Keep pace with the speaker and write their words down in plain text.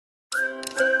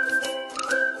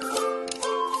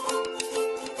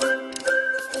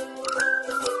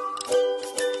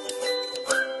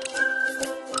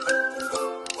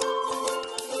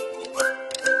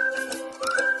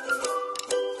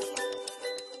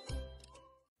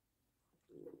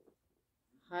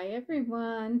Hi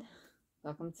everyone,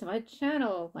 welcome to my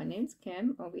channel. My name's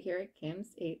Kim, over here at Kim's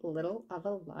A Little of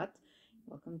a Lot.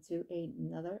 Welcome to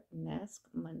another Mask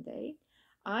Monday.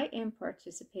 I am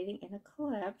participating in a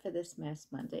collab for this Mask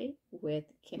Monday with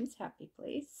Kim's Happy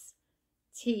Place,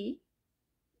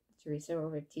 Teresa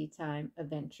over at Tea Time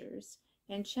Adventures,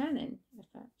 and Shannon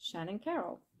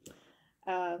Carroll.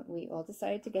 We all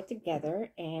decided to get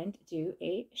together and do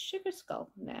a sugar skull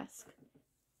mask.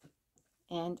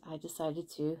 And I decided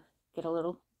to get a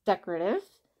little decorative.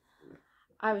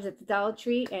 I was at the Dollar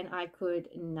Tree and I could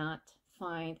not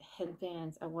find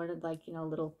headbands. I wanted, like, you know,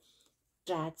 little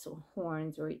bats or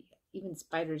horns or even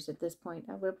spiders at this point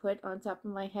I would have put on top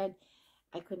of my head.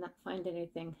 I could not find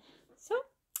anything. So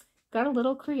got a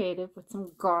little creative with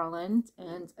some garland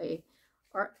and a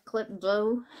art clip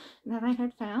bow that I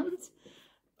had found.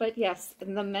 But yes,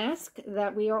 the mask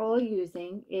that we are all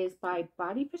using is by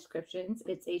Body Prescriptions.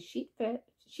 It's a sheet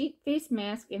face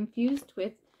mask infused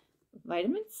with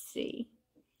vitamin C.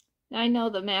 Now, I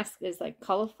know the mask is like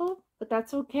colorful, but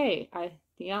that's okay.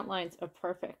 The outlines are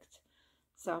perfect.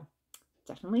 So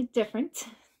definitely different.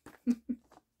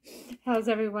 How's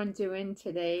everyone doing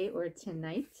today or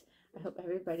tonight? I hope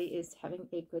everybody is having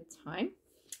a good time.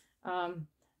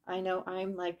 I know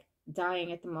I'm like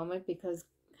dying at the moment because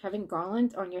having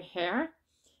garland on your hair,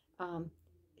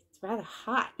 it's rather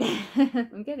hot.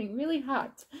 I'm getting really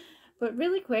hot. But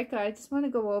really quick, I just want to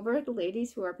go over the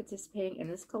ladies who are participating in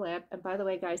this collab. And by the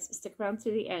way, guys, stick around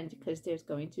to the end because there's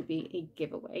going to be a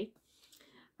giveaway.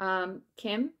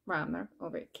 Kim Ramner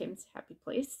over at Kim's Happy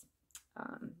Place.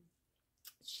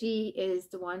 She is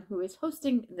the one who is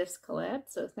hosting this collab.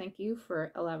 So thank you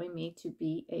for allowing me to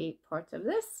be a part of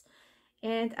this.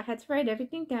 And I had to write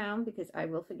everything down because I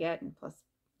will forget, and plus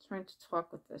trying to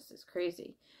talk with this is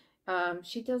crazy.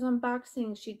 She does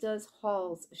unboxing, she does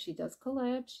hauls, she does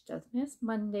collabs, she does Mask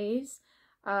Mondays,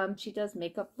 she does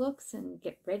makeup looks and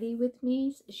get ready with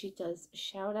me, she does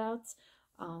shout outs,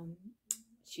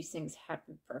 she sings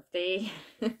happy birthday.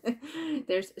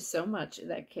 There's so much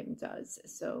that Kim does.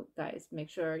 So guys, make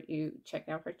sure you check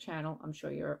out her channel. I'm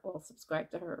sure you're all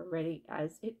subscribed to her already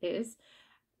as it is.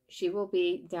 She will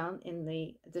be down in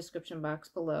the description box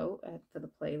below for the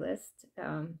playlist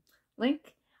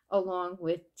link, along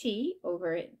with T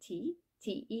over at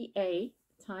TEA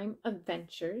Time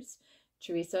Adventures.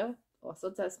 Teresa also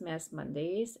does Mask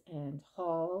Mondays and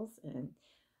hauls and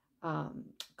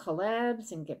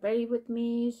collabs and get ready with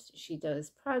me. She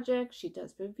does projects, she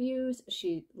does reviews,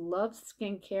 she loves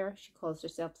skincare. She calls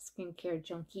herself a skincare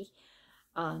junkie.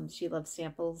 She loves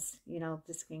samples, you know,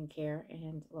 the skincare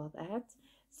and all that.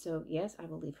 So yes, I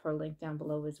will leave her link down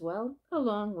below as well,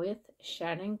 along with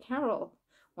Shannon Carroll.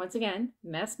 Once again,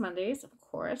 Mask Mondays, of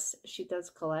course. She does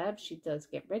collabs, she does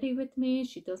get ready with me,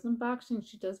 she does unboxing,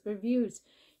 she does reviews,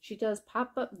 she does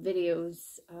pop-up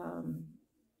videos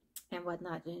and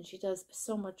whatnot, and she does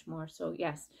so much more. So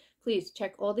yes, please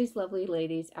check all these lovely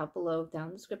ladies out below down in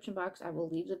the description box. I will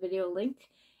leave the video link,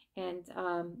 and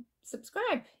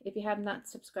subscribe if you have not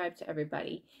subscribed to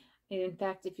everybody. And in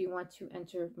fact, if you want to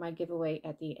enter my giveaway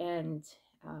at the end,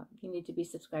 you need to be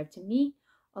subscribed to me,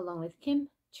 along with Kim,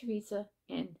 Teresa,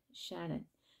 and Shannon.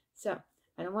 So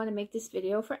I don't want to make this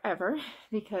video forever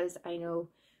because I know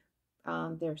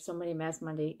there are so many Mask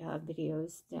Monday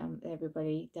videos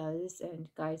everybody does, and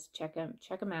guys, check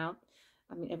them out.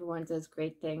 I mean, everyone does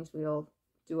great things. We all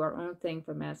do our own thing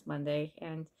for Mask Monday,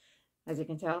 and as you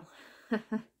can tell,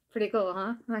 pretty cool,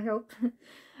 huh? I hope.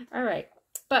 All right,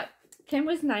 but Kim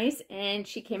was nice, and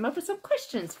she came up with some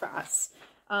questions for us,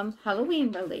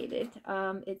 Halloween related.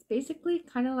 It's basically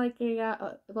kind of like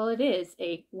a, well, it is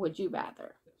a would you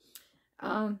rather.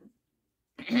 Don't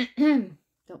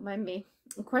mind me.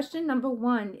 Question number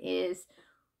 1 is,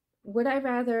 would I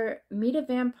rather meet a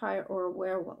vampire or a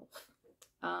werewolf?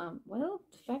 Well,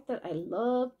 the fact that I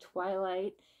love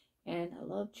Twilight and I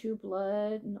love True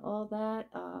Blood and all that,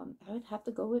 I would have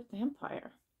to go with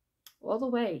vampire. All the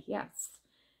way, yes.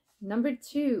 Number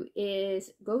 2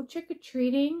 is go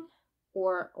trick-or-treating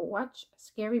or watch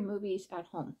scary movies at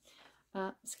home.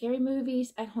 Scary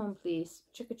movies at home, please.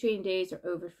 Trick-or-treating days are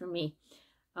over for me.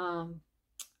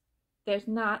 There's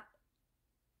not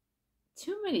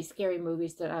too many scary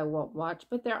movies that I won't watch,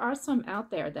 but there are some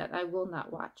out there that I will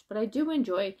not watch. But I do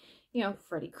enjoy, you know,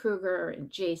 Freddy Krueger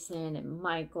and Jason and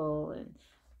Michael and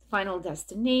Final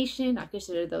Destination. I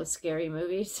consider those scary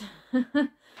movies.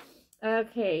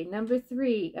 Okay, number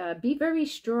 3, be very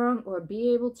strong or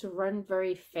be able to run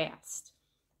very fast.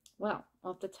 Well,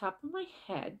 off the top of my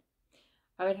head,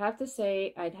 I would have to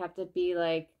say I'd have to be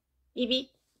like, beep, beep,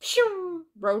 shoo,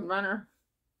 road runner.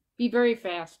 Be very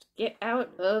fast. Get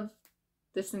out of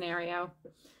the scenario.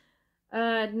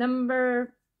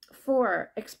 Number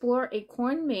 4, explore a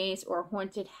corn maze or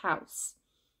haunted house.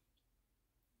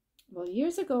 Well,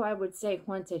 years ago I would say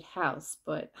haunted house,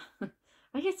 but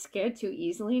I get scared too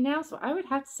easily now, so I would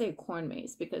have to say corn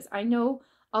maze because I know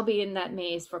I'll be in that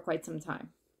maze for quite some time.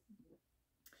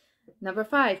 Number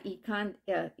 5,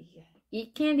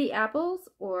 eat candy apples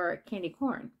or candy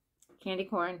corn. Candy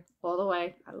corn all the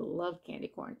way. I love candy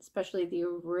corn, especially the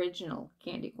original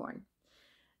candy corn.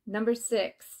 Number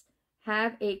 6,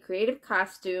 have a creative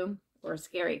costume or a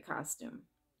scary costume.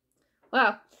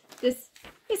 Well, this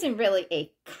isn't really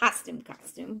a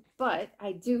costume, but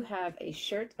I do have a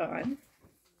shirt on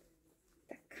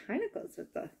that kind of goes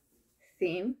with the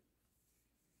theme.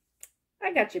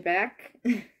 I got your back.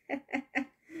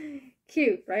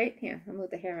 Cute, right? Here, I'll move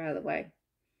the hair out of the way.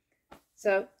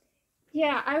 So,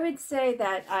 yeah, I would say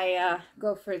that I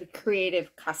go for the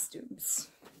creative costumes.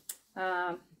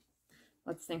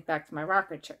 Let's think back to my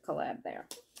rocker chick collab there.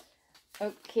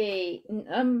 Okay,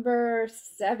 number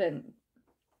 7.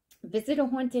 Visit a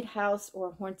haunted house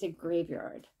or haunted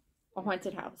graveyard. A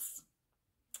haunted house.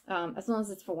 As long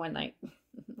as it's for one night.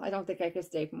 I don't think I could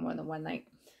stay for more than one night.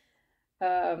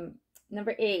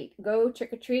 Number 8, go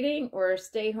trick-or-treating or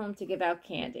stay home to give out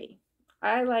candy.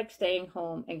 I like staying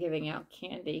home and giving out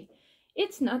candy.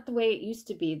 It's not the way it used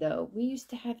to be, though. We used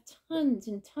to have tons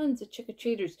and tons of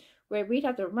trick-or-treaters where we'd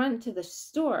have to run to the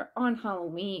store on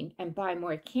Halloween and buy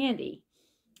more candy.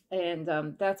 And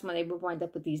that's when they would wind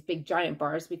up with these big giant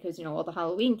bars because, you know, all the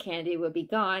Halloween candy would be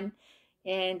gone.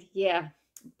 And yeah,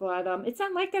 but it's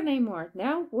not like that anymore.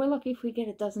 Now we're lucky if we get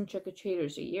a dozen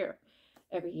trick-or-treaters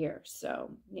every year. So,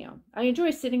 you know, I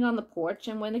enjoy sitting on the porch.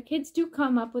 And when the kids do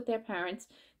come up with their parents,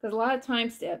 because a lot of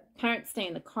times the parents stay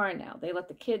in the car now. They let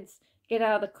the kids get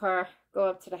out of the car, go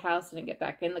up to the house, and then get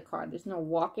back in the car. There's no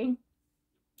walking.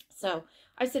 So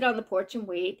I sit on the porch and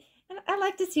wait. And I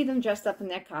like to see them dressed up in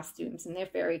their costumes and their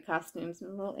fairy costumes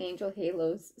and little angel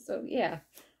halos. So yeah,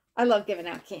 I love giving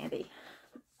out candy.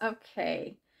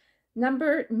 Okay,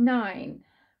 number 9.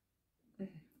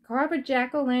 Carve a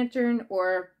jack-o'-lantern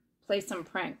or play some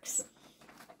pranks.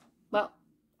 Well,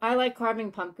 I like carving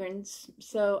pumpkins,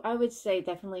 so I would say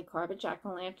definitely carve a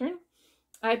jack-o'-lantern.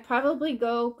 I'd probably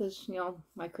go, because, you know,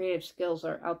 my creative skills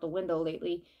are out the window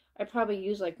lately, I'd probably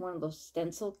use like one of those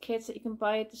stencil kits that you can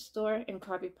buy at the store and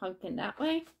carve your pumpkin that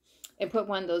way. And put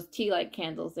one of those tea light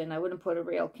candles in. I wouldn't put a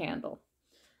real candle.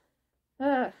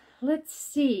 Let's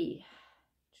see.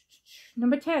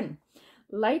 Number 10.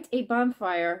 Light a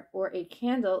bonfire or a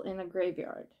candle in a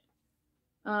graveyard.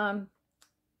 Light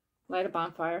a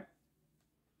bonfire.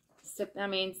 I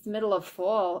mean, it's the middle of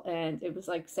fall and it was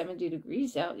like 70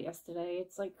 degrees out yesterday.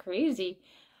 It's like crazy.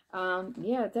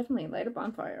 Yeah, definitely light a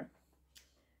bonfire.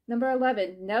 Number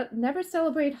 11, never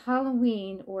celebrate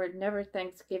Halloween or never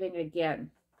Thanksgiving again.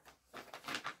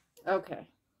 Okay,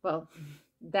 well,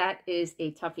 that is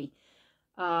a toughie.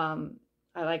 I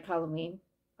like Halloween.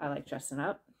 I like dressing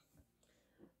up.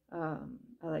 I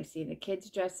like seeing the kids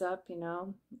dress up, you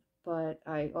know, but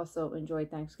I also enjoy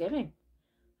Thanksgiving.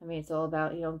 I mean, it's all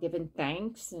about, you know, giving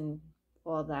thanks and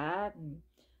all that. And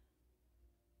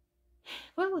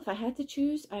well, if I had to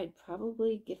choose, I'd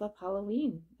probably give up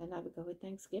Halloween and I would go with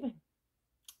Thanksgiving.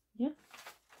 Yeah.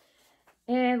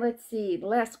 And let's see,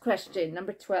 last question,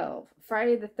 number 12.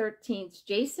 Friday the 13th,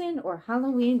 Jason or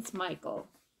Halloween's Michael?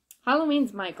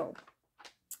 Halloween's Michael.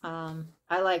 I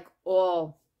like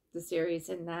all the series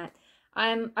in that.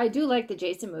 I do like the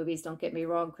Jason movies, don't get me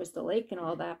wrong, Crystal Lake and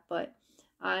all that, but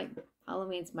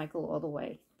Halloween's Michael all the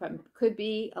way. Could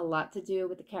be a lot to do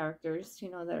with the characters,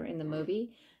 you know, that are in the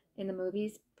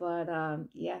movies, but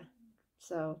yeah.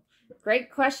 So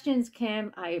great questions,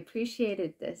 Kim. I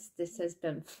appreciated this. This has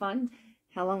been fun.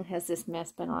 How long has this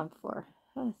mask been on for?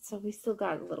 So we still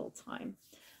got a little time.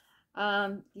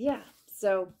 Yeah,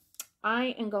 so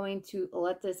I am going to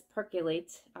let this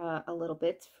percolate a little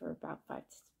bit for about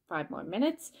five more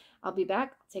minutes. I'll be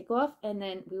back, take off, and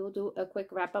then we will do a quick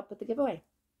wrap up with the giveaway.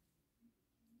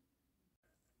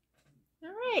 All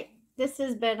right, this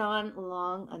has been on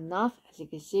long enough. As you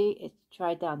can see, it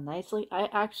dried down nicely. I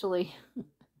actually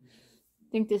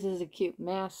think this is a cute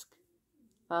mask.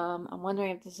 I'm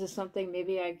wondering if this is something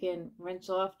maybe I can rinse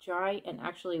off, dry, and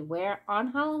actually wear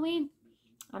on Halloween.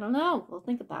 I don't know. We'll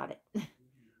think about it.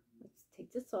 Let's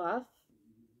take this off.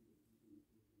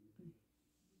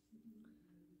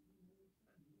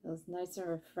 Feels nice and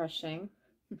refreshing.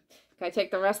 Can I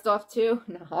take the rest off too?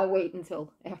 No, I'll wait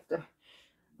until after.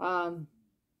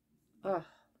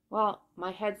 Well,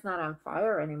 my head's not on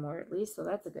fire anymore, at least, so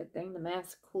that's a good thing. The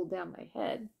mask cooled down my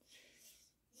head.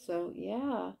 So,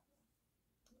 yeah.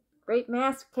 Great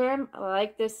mask, Kim. I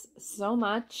like this so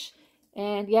much.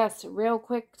 And yes, real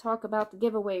quick talk about the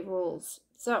giveaway rules.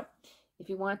 So if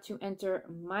you want to enter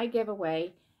my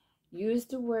giveaway, use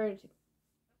the word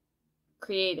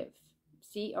creative,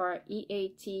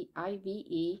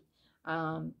 CREATIVE,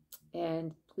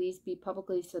 and please be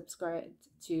publicly subscribed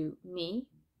to me,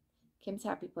 Kim's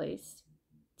Happy Place,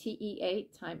 TEA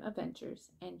Time Adventures,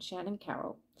 and Shannon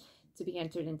Carroll to be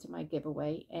entered into my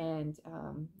giveaway. And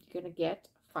you're going to get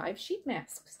 5 sheet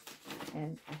masks.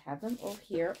 And I have them all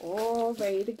here, all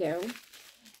ready to go.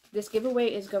 This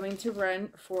giveaway is going to run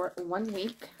for 1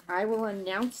 week. I will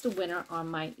announce the winner on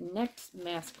my next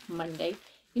Mask Monday.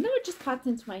 You know what just popped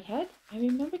into my head? I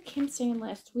remember Kim saying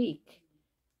last week,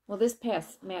 well, this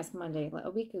past Mask Monday, a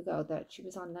week ago, that she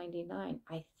was on 99.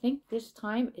 I think this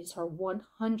time is her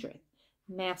 100th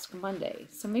Mask Monday.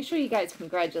 So make sure you guys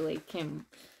congratulate Kim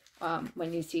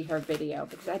when you see her video,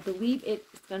 because I believe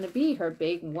it's going to be her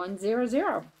big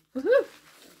 100. Woohoo!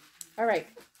 All right,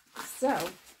 so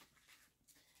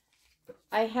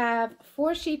I have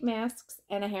 4 sheet masks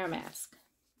and a hair mask.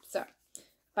 So,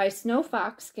 by Snow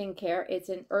Fox Skincare, it's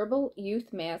an herbal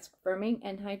youth mask, firming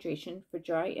and hydration for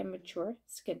dry and mature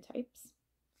skin types.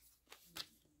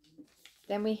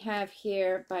 Then we have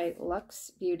here by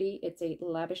Luxe Beauty, it's a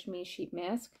Lavish Me sheet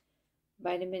mask,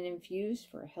 vitamin infused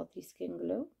for a healthy skin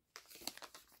glow.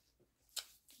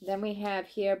 Then we have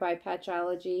here by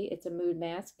Patchology, it's a mood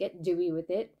mask, get dewy with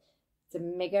it. It's a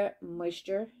mega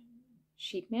moisture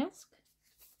sheet mask.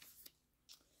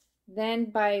 Then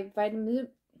by Vitamin,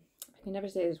 I can never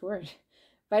say this word,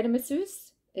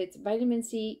 Vitamasseuse, it's Vitamin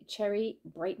C Cherry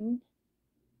Brighten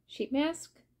sheet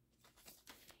mask.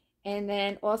 And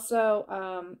then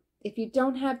also, if you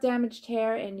don't have damaged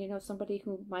hair and you know somebody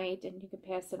who might and you can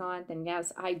pass it on, then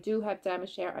yes, I do have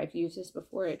damaged hair. I've used this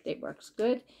before. It works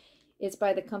good. It's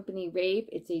by the company Rave.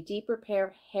 It's a deep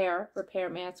repair hair repair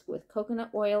mask with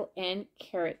coconut oil and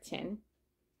keratin.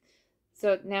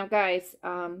 So now, guys,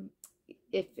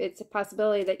 if it's a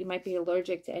possibility that you might be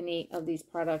allergic to any of these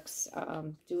products,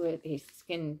 do a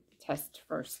skin test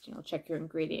first. You know, check your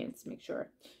ingredients, make sure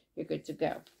you're good to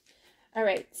go. All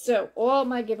right, so all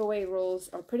my giveaway rules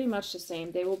are pretty much the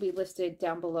same. They will be listed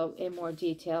down below in more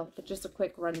detail, but just a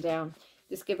quick rundown.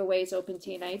 This giveaway is open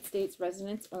to United States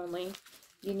residents only.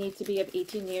 You need to be of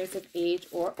 18 years of age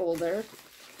or older.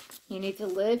 You need to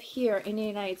live here in the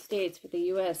United States with a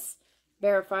U.S.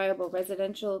 verifiable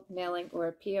residential mailing or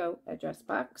a P.O. address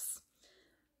box.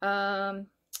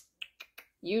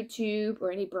 YouTube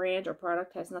or any brand or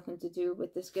product has nothing to do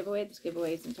with this giveaway. This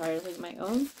giveaway is entirely my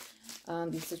own.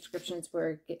 These subscriptions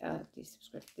were,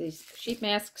 these sheet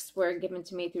masks were given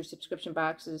to me through subscription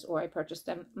boxes, or I purchased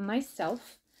them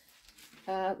myself.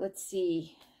 Let's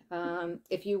see.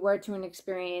 If you were to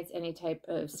experience any type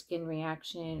of skin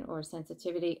reaction or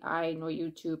sensitivity, I nor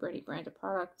YouTube or any brand or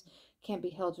product can't be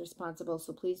held responsible.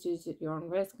 So please do it at your own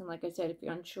risk. And like I said, if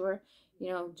you're unsure, you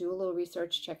know, do a little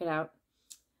research, check it out.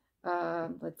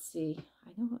 Let's see. I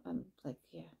know I'm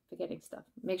forgetting stuff.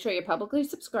 Make sure you're publicly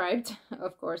subscribed,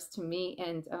 of course, to me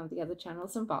and the other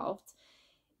channels involved.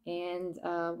 And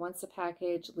once the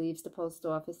package leaves the post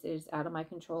office, it is out of my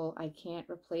control. I can't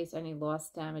replace any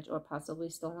lost, damaged, or possibly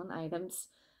stolen items.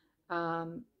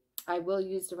 I will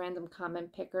use the random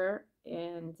comment picker,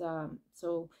 and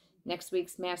so next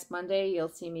week's Mask Monday, you'll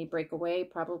see me break away,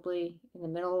 probably in the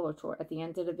middle or at the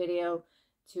end of the video,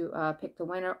 to pick the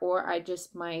winner, or I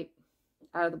just might,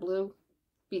 out of the blue,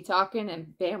 be talking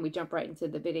and bam, we jump right into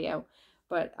the video.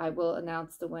 But I will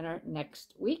announce the winner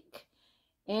next week.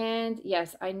 And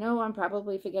yes, I know I'm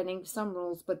probably forgetting some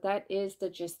rules, but that is the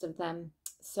gist of them.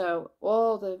 So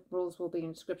all the rules will be in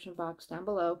the description box down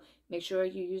below. Make sure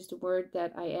you use the word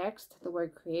that I asked, the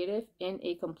word creative, in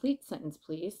a complete sentence,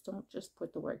 please. Don't just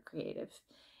put the word creative.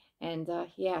 And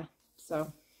yeah,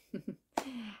 so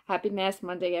happy Mask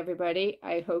Monday, everybody.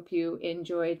 I hope you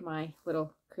enjoyed my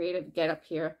little creative get up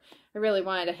here. I really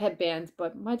wanted a headband,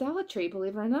 but my Dollar Tree,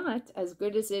 believe it or not, as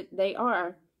good as they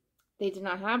are, they did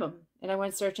not have them. And I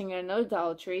went searching at another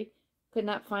Dollar Tree, could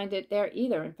not find it there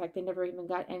either. In fact, they never even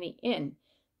got any in.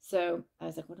 So I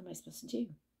was like, what am I supposed to do?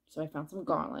 So I found some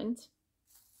garland,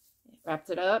 wrapped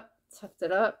it up, tucked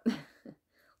it up,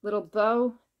 little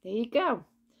bow. There you go.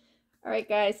 All right,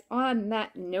 guys, on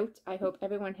that note, I hope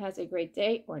everyone has a great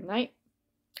day or night,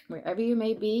 wherever you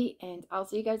may be, and I'll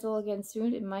see you guys all again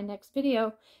soon in my next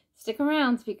video. Stick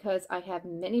around because I have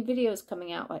many videos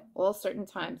coming out at all certain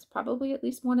times, probably at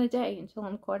least one a day until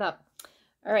I'm caught up.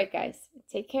 All right, guys,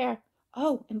 take care.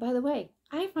 Oh, and by the way,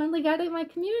 I finally got in my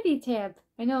community tab.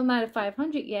 I know I'm not at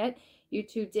 500 yet.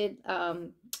 YouTube did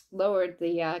lower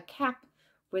the cap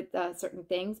with certain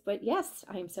things, but yes,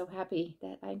 I am so happy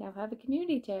that I now have a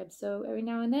community tab. So every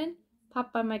now and then,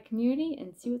 pop by my community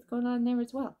and see what's going on there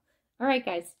as well. All right,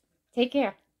 guys. Take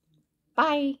care.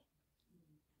 Bye.